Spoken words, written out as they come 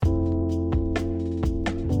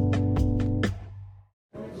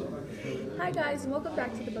Hi guys, and welcome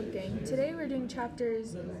back to the Book Gang. Today we're doing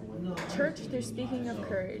chapters Church through Speaking of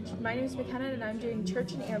Courage. My name is McKenna and I'm doing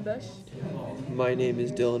Church and Ambush. My name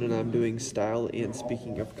is Dylan and I'm doing Style and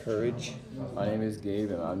Speaking of Courage. My name is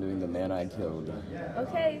Gabe and I'm doing The Man I Killed.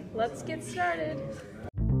 Okay, let's get started.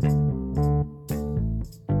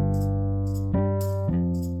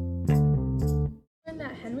 Learn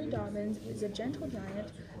that Henry Dobbins is a gentle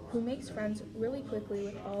giant who makes friends really quickly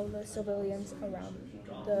with all the civilians around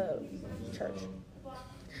the church.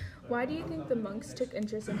 Why do you think the monks took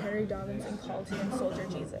interest in Henry Dobbins and called him Soldier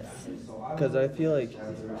Jesus? Because I feel like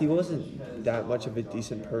he wasn't that much of a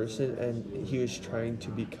decent person and he was trying to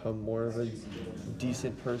become more of a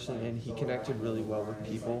decent person and he connected really well with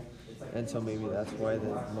people. And so maybe that's why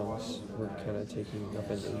the monks were kind of taking up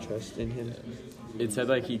an interest in him. It said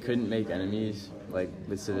he couldn't make enemies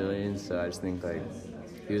with civilians, so I just think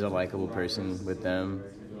he was a likable person with them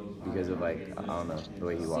because of I don't know, the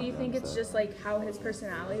way he walked. So you think it's just how his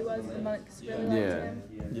personality was, the monks really liked him?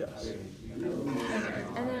 Yes.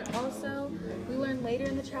 And then also, we learn later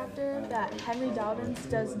in the chapter that Henry Dobbins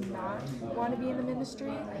does not want to be in the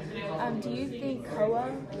ministry. Do you think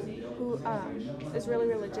Koa, who is really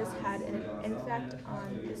religious, had an effect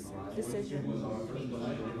on this decision?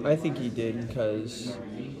 I think he did because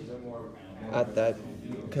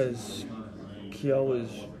Kyo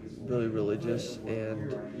was really religious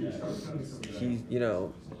and he,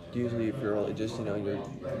 usually if you're religious, your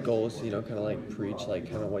goal is to, preach, kind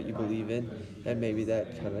of what you believe in, and maybe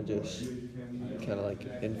that kind of just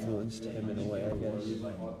influenced him in a way, I guess.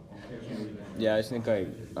 Yeah, I just think, I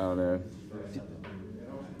don't know,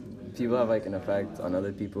 people have, an effect on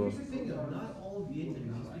other people.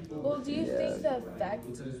 Well, do you think the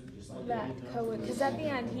effect that Koa, because at the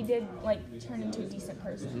end he did, turn into a decent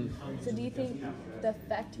person, so do you think the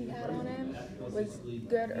effect he had on him was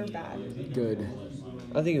good or bad? Good.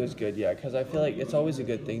 I think it was good, yeah, because I feel like it's always a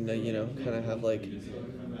good thing to, kind of have,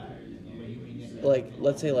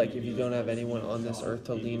 let's say, if you don't have anyone on this earth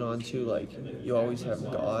to lean on to, you always have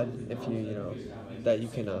God, if you, that you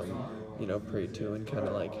can, pray to and kind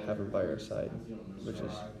of, have him by your side, which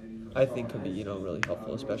is, I think could be, really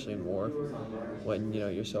helpful, especially in war, when,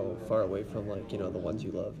 you're so far away from, the ones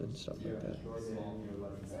you love and stuff like that.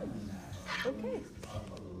 Okay.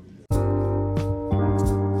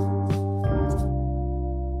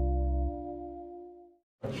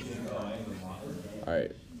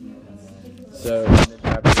 Alright. So, in the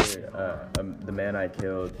chapter, The Man I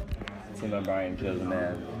Killed, Tim O'Brien kills a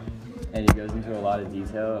man, and he goes into a lot of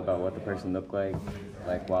detail about what the person looked like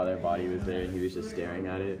while their body was there and he was just staring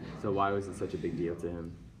at it. So why was it such a big deal to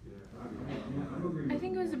him? I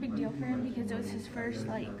think it was a big deal for him because it was his first,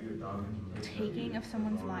 taking of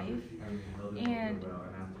someone's life, and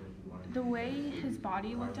the way his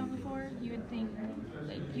body looked on the floor, you would think,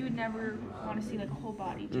 you would never want to see, a whole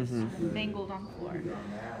body just mangled on the floor.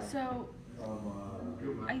 So,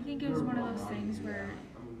 I think it was one of those things where,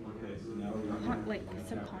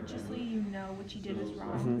 subconsciously you know what you did was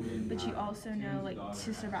wrong, but you also know,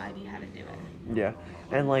 to survive you had to do it. Yeah,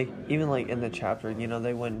 and, even, in the chapter,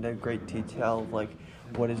 they went into great detail of,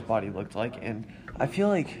 what his body looked like, and I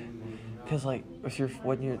feel because,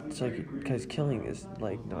 because killing is,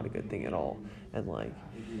 not a good thing at all, and,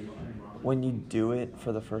 when you do it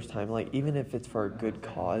for the first time, even if it's for a good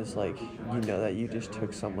cause, you know that you just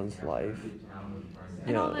took someone's life.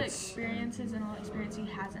 And all the experiences and all the experience he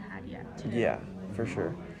hasn't had yet, too. Yeah, for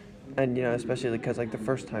sure. And, especially because, the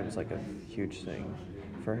first time is, a huge thing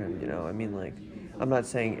for him, I mean, I'm not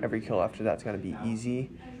saying every kill after that's going to be easy,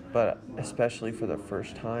 but especially for the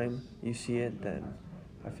first time you see it, then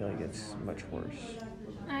I feel like it's much worse.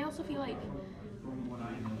 I also feel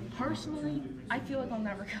personally, I feel I'll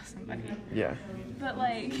never kill somebody. Yeah. But,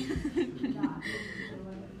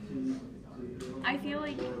 I feel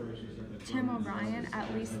Tim O'Brien,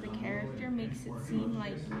 at least the character, makes it seem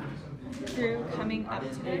through coming up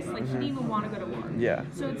to this, he didn't even want to go to war. Yeah.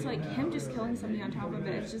 So it's him just killing somebody on top of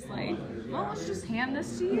it. It's just well, let's just hand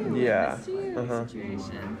this to you. Yeah. Hand this to you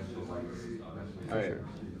situation. All right.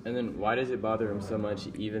 And then why does it bother him so much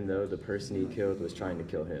even though the person he killed was trying to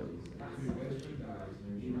kill him?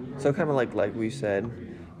 So kind of like we said,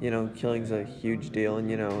 killing's a huge deal, and,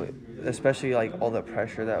 especially, all the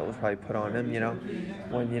pressure that was probably put on him,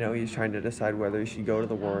 when, he's trying to decide whether he should go to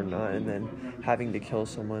the war or not, and then having to kill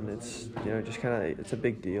someone, it's, just kind of, it's a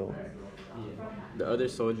big deal. The other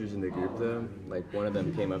soldiers in the group, though, one of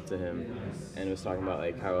them came up to him and was talking about,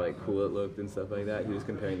 how, cool it looked and stuff like that. He was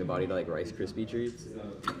comparing the body to, Rice Krispie treats.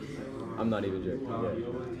 I'm not even joking.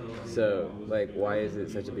 Yeah. So, why is it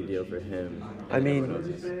such a big deal for him? I mean,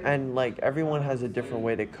 and, everyone has a different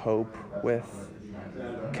way to cope with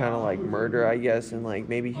kind of like murder, I guess, and like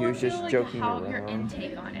maybe he Well, was I feel just like joking how your around.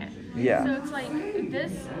 intake on it. Yeah. So it's like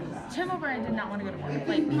this. Tim O'Brien did not want to go to work.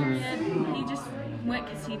 Like period. He just went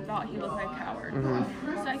because he thought he looked like a coward.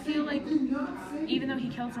 So I feel like even though he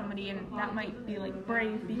killed somebody, and that might be like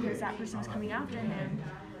brave because that person was coming after him,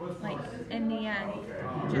 like in the end,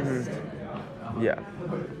 just. Yeah.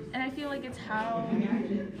 And I feel like it's how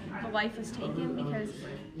the life was taken because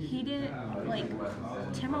he didn't, like,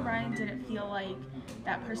 Tim O'Brien didn't feel like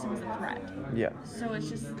that person was a threat. Yeah. So it's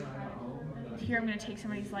just, here I'm going to take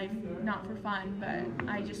somebody's life, not for fun, but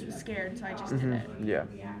I just was scared, so I just did it. Yeah.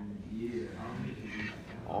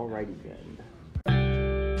 Alrighty then.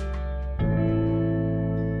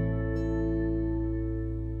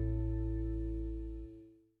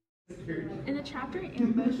 In the chapter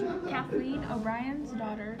Ambush, Kathleen, O'Brien's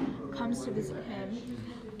daughter, comes to visit him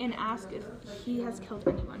and asks if he has killed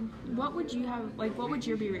anyone. What would you have, like, what would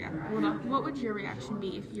your reaction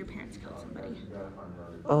be if your parents killed somebody?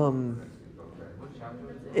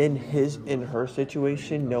 In her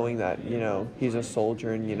situation, knowing that, you know, he's a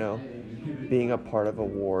soldier and, you know, being a part of a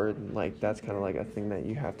war, like, that's kind of like a thing that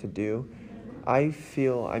you have to do. I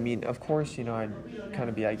feel, I mean, of course, you know, I'd kind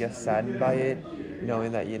of be, I guess, saddened by it,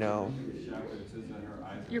 knowing that, you know,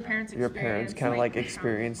 Your parents kind of like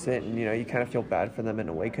experience it, and, you know, you kind of feel bad for them in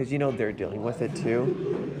a way because, you know, they're dealing with it too.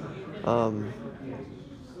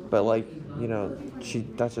 But, like, you know,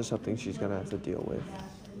 that's just something she's going to have to deal with.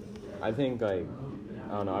 I think, like,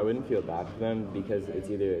 I don't know, I wouldn't feel bad for them because it's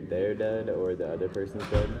either they're dead or the other person's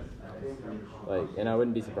dead. Like, and I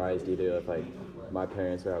wouldn't be surprised either if, like, my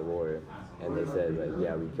parents were at war and they said, like,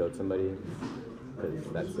 yeah, we killed somebody, because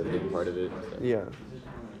that's a big part of it. So. Yeah.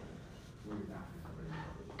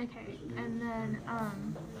 Okay, and then,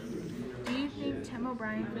 do you think Tim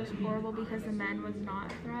O'Brien feels horrible because the man was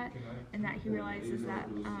not a threat, and that he realizes that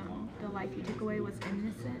the life he took away was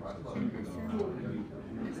innocent?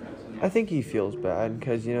 I think he feels bad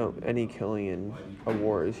because, you know, any killing in a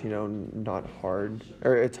war is, you know, not hard,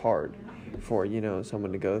 or it's hard for, you know,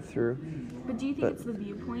 someone to go through. But do you think it's the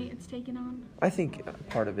viewpoint it's taken on? I think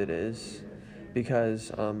part of it is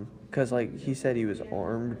because like he said he was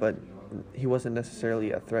armed, but he wasn't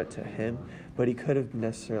necessarily a threat to him, but he could have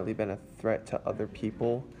necessarily been a threat to other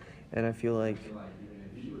people. And I feel like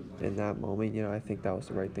in that moment, you know, I think that was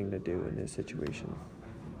the right thing to do in this situation.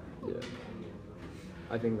 Yeah.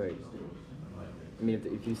 I think, like, I mean,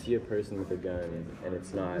 if you see a person with a gun and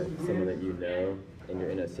it's not someone that you know and you're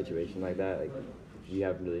in a situation like that, like, you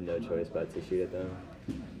have really no choice but to shoot at them.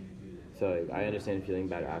 So, like, I understand feeling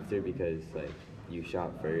bad after because, like, you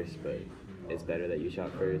shot first, but it's better that you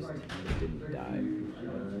shot first and didn't die.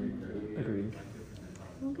 Agreed.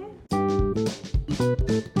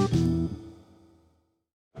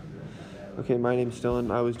 Okay, my name's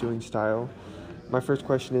Dylan. I was doing style. My first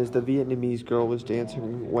question is, the Vietnamese girl was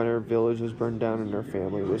dancing when her village was burned down and her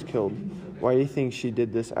family was killed. Why do you think she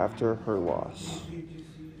did this after her loss?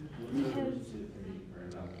 Because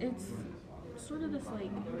it's sort of this,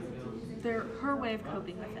 like, her way of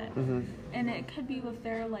coping with it. And it could be with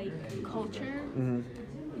their, like, culture.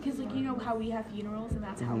 Because, like, you know how we have funerals and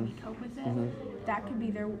that's how we cope with it? That could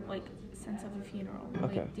be their, like, sense of a funeral.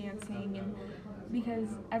 Like, dancing, and because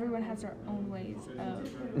everyone has their own ways of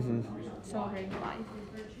celebrating life.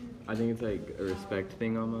 I think it's, like, a respect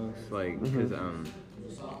thing almost, like, because,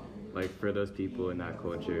 like, for those people in that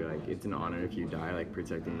culture, like, it's an honor if you die, like,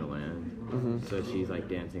 protecting the land. So she's, like,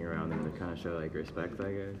 dancing around them to kind of show, like, respect,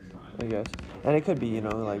 I guess. And it could be, you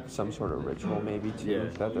know, like, some sort of ritual maybe, too,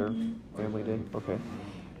 that their family did. Okay.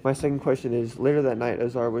 My second question is, later that night,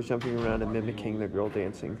 Azar was jumping around and mimicking the girl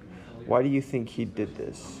dancing. Why do you think he did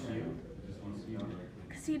this?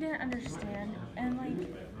 Because he didn't understand, and, like,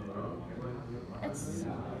 it's,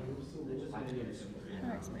 how do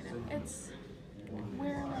I explain it? It's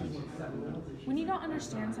where, like, when you don't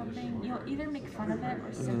understand something, you'll either make fun of it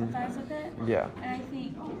or sympathize with it. Yeah. And I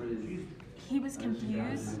think he was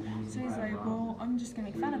confused, so he's like, well, I'm just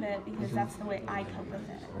going to make fun of it because that's the way I cope with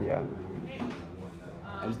it. Yeah.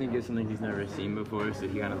 I just think it's something he's never seen before, so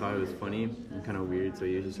he kind of thought it was funny and kind of weird, so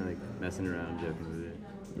he was just, like, messing around, joking with it.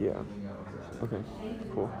 Yeah. Okay,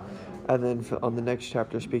 cool. And then on the next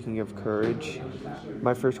chapter, speaking of courage,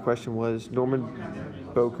 my first question was, Norman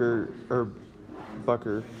Bucker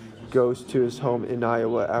goes to his home in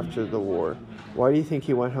Iowa after the war. Why do you think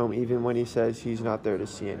he went home even when he says he's not there to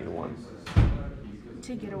see anyone?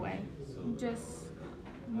 To get away. Just,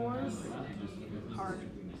 war's hard.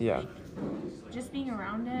 Yeah. Just being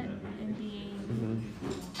around it and being,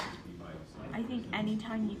 I think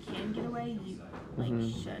anytime you can get away, you, like,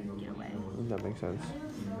 should get away. That makes sense.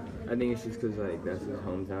 I I think it's just because like that's his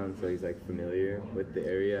hometown, so he's like familiar with the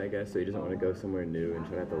area, I guess. So he doesn't want to go somewhere new and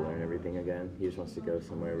try to have to learn everything again. He just wants to go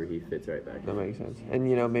somewhere where he fits right back. That makes sense.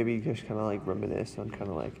 And maybe just kind of like reminisce on kind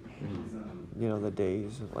of like, the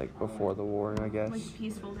days like before the war, I guess. Like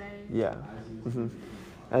peaceful days. Yeah.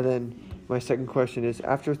 And then my second question is,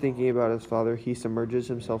 after thinking about his father, he submerges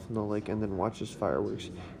himself in the lake and then watches fireworks.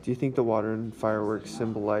 Do you think the water and fireworks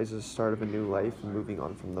symbolize the start of a new life and moving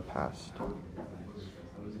on from the past?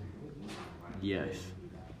 Yes.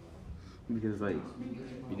 Because like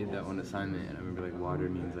we did that one assignment, and I remember like water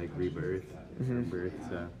means like rebirth, birth.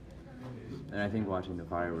 So, and I think watching the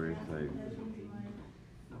fireworks, like,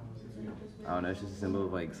 I don't know, it's just a symbol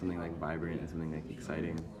of like something like vibrant and something like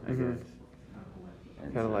exciting, I guess.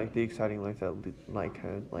 Kind of like the exciting life that like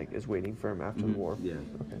kind of like is waiting for him after the war. Yeah.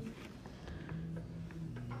 Okay.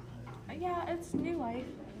 Yeah, it's new life,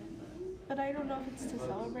 but I don't know if it's to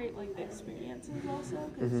celebrate like the experiences also,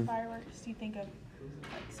 because fireworks, you think of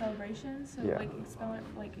like celebrations, so Yeah. like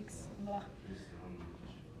blah.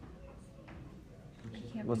 I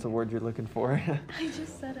can't What's the think word you're looking for? I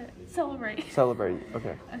just said it. Celebrate. Celebrate.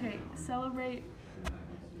 Okay. Okay, celebrate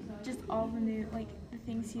just all the new, like the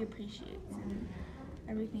things he appreciates and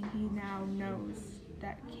everything he now knows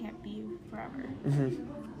that can't be forever.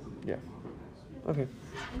 Yeah. Okay.